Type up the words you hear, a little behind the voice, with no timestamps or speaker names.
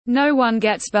No one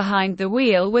gets behind the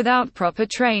wheel without proper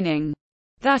training.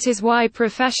 That is why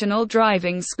professional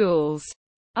driving schools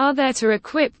are there to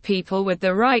equip people with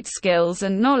the right skills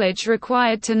and knowledge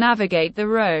required to navigate the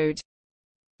road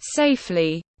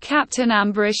safely, Captain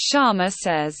Ambrish Sharma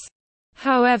says.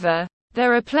 However,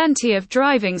 there are plenty of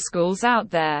driving schools out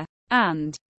there,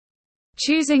 and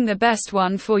choosing the best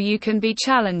one for you can be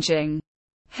challenging.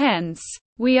 Hence,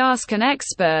 we ask an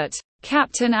expert.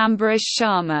 Captain Ambrish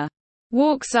Sharma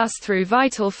walks us through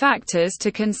vital factors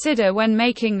to consider when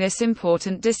making this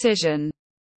important decision.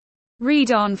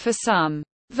 Read on for some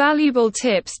valuable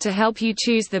tips to help you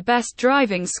choose the best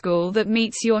driving school that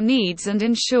meets your needs and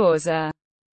ensures a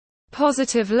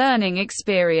positive learning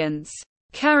experience.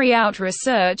 Carry out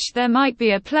research. There might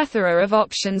be a plethora of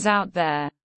options out there,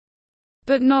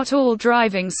 but not all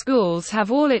driving schools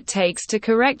have all it takes to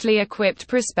correctly equip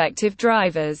prospective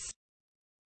drivers.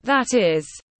 That is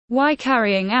why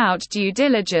carrying out due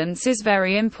diligence is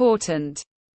very important.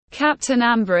 Captain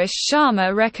Ambrish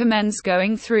Sharma recommends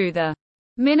going through the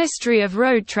Ministry of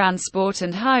Road Transport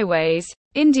and Highways,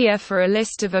 India for a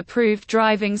list of approved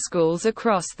driving schools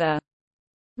across the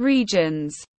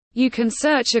regions. You can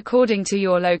search according to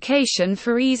your location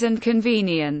for ease and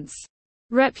convenience.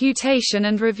 Reputation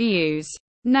and reviews.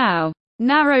 Now,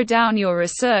 narrow down your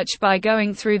research by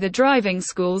going through the driving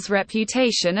school's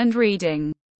reputation and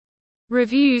reading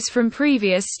reviews from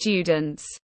previous students.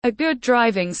 A good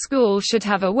driving school should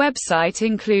have a website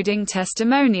including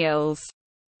testimonials,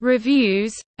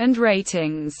 reviews, and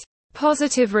ratings.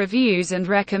 Positive reviews and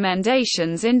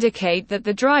recommendations indicate that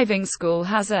the driving school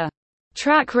has a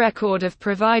track record of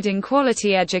providing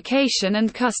quality education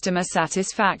and customer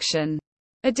satisfaction.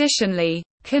 Additionally,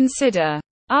 consider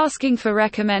asking for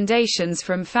recommendations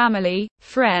from family,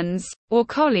 friends, or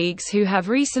colleagues who have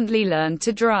recently learned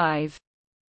to drive.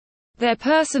 Their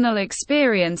personal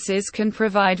experiences can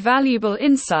provide valuable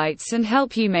insights and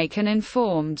help you make an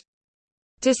informed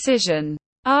decision.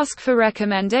 Ask for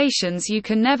recommendations. You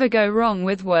can never go wrong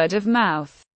with word of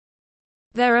mouth.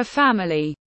 There are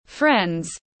family,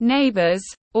 friends, neighbors,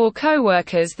 or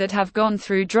co-workers that have gone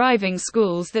through driving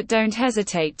schools that don't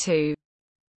hesitate to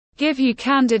give you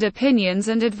candid opinions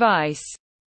and advice.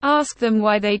 Ask them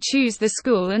why they choose the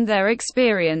school and their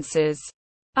experiences.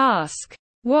 Ask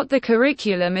what the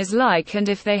curriculum is like and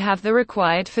if they have the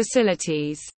required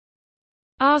facilities.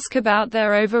 Ask about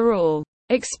their overall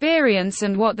experience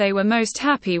and what they were most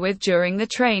happy with during the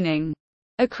training.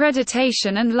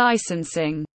 Accreditation and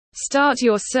licensing. Start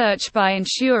your search by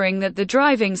ensuring that the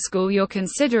driving school you're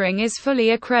considering is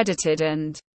fully accredited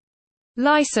and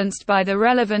licensed by the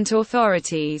relevant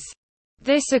authorities.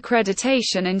 This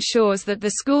accreditation ensures that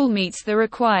the school meets the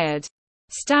required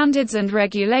standards and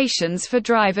regulations for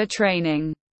driver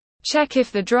training. Check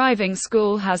if the driving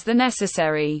school has the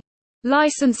necessary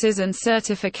licenses and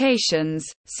certifications,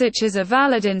 such as a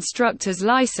valid instructor's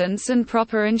license and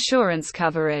proper insurance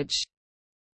coverage.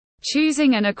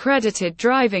 Choosing an accredited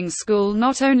driving school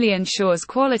not only ensures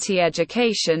quality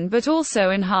education but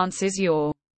also enhances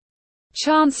your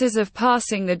chances of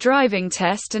passing the driving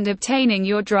test and obtaining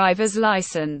your driver's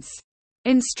license.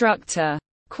 Instructor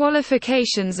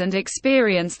qualifications and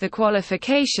experience. The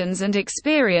qualifications and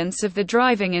experience of the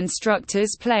driving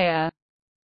instructors play a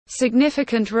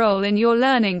significant role in your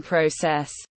learning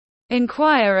process.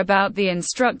 Inquire about the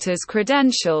instructor's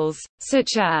credentials,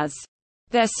 such as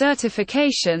their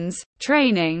certifications,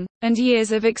 training, and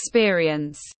years of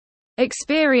experience.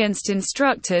 Experienced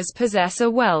instructors possess a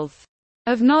wealth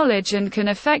of knowledge and can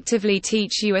effectively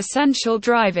teach you essential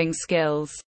driving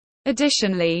skills.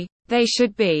 Additionally, they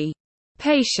should be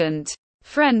patient,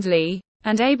 friendly,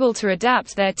 and able to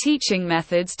adapt their teaching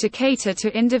methods to cater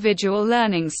to individual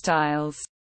learning styles.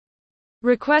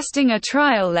 Requesting a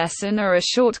trial lesson or a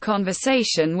short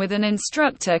conversation with an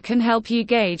instructor can help you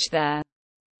gauge their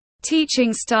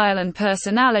teaching style and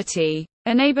personality,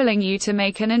 enabling you to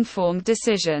make an informed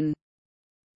decision.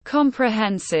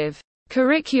 Comprehensive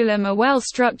curriculum. A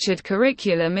well-structured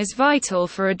curriculum is vital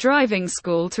for a driving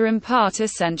school to impart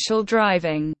essential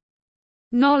driving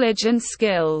knowledge and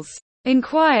skills.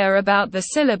 Inquire about the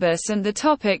syllabus and the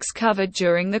topics covered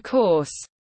during the course.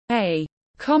 A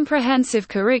comprehensive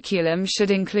curriculum should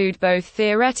include both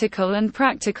theoretical and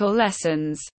practical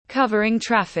lessons, covering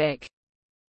traffic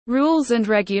rules and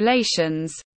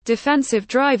regulations, defensive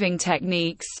driving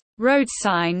techniques, road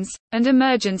signs, and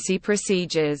emergency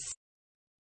procedures.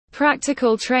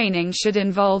 Practical training should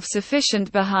involve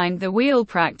sufficient behind-the-wheel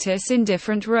practice in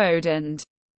different road and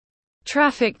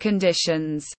traffic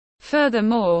conditions.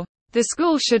 Furthermore, the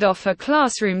school should offer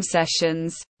classroom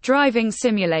sessions, driving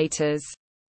simulators,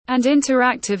 and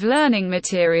interactive learning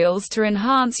materials to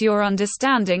enhance your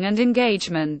understanding and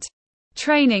engagement.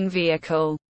 Training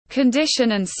vehicle.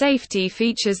 Condition and safety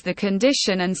features. The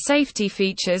condition and safety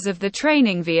features of the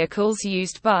training vehicles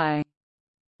used by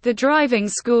the driving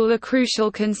school are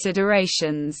crucial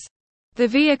considerations. The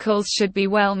vehicles should be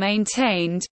well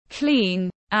maintained, clean,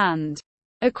 and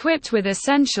equipped with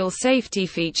essential safety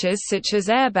features such as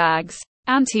airbags,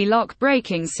 anti-lock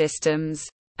braking systems,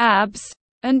 ABS,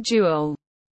 and dual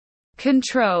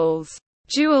controls.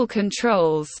 Dual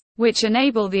controls, which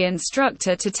enable the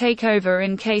instructor to take over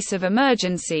in case of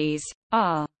emergencies,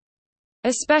 are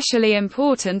especially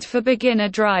important for beginner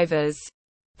drivers.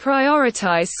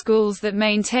 Prioritize schools that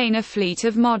maintain a fleet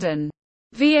of modern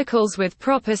vehicles with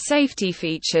proper safety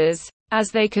features, as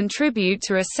they contribute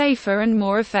to a safer and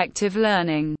more effective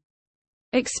learning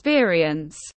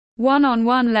experience.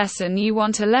 One-on-one lesson. You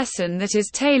want a lesson that is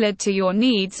tailored to your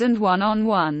needs, and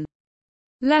one-on-one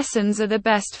lessons are the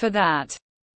best for that.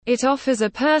 It offers a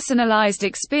personalized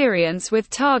experience with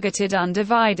targeted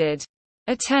undivided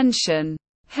attention.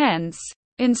 Hence,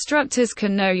 instructors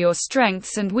can know your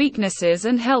strengths and weaknesses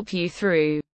and help you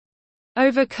through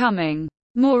overcoming.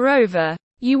 Moreover,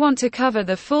 you want to cover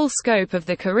the full scope of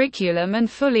the curriculum and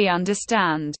fully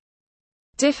understand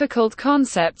difficult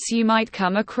concepts you might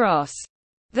come across.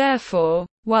 Therefore,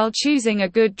 while choosing a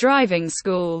good driving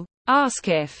school, ask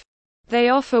if they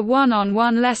offer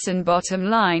one-on-one lesson. Bottom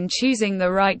line, choosing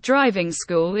the right driving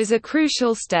school is a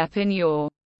crucial step in your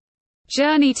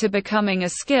journey to becoming a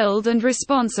skilled and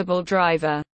responsible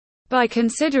driver. By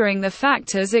considering the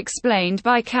factors explained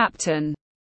by Captain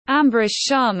Ambrish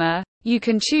Sharma, you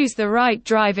can choose the right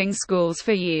driving schools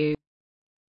for you.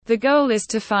 The goal is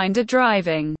to find a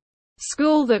driving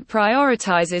school that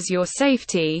prioritizes your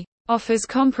safety, offers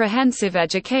comprehensive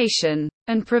education,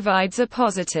 and provides a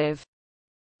positive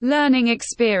learning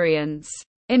experience.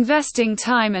 Investing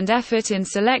time and effort in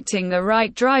selecting the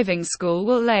right driving school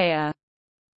will lay a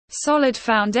solid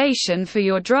foundation for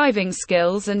your driving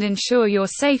skills and ensure your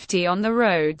safety on the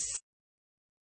roads.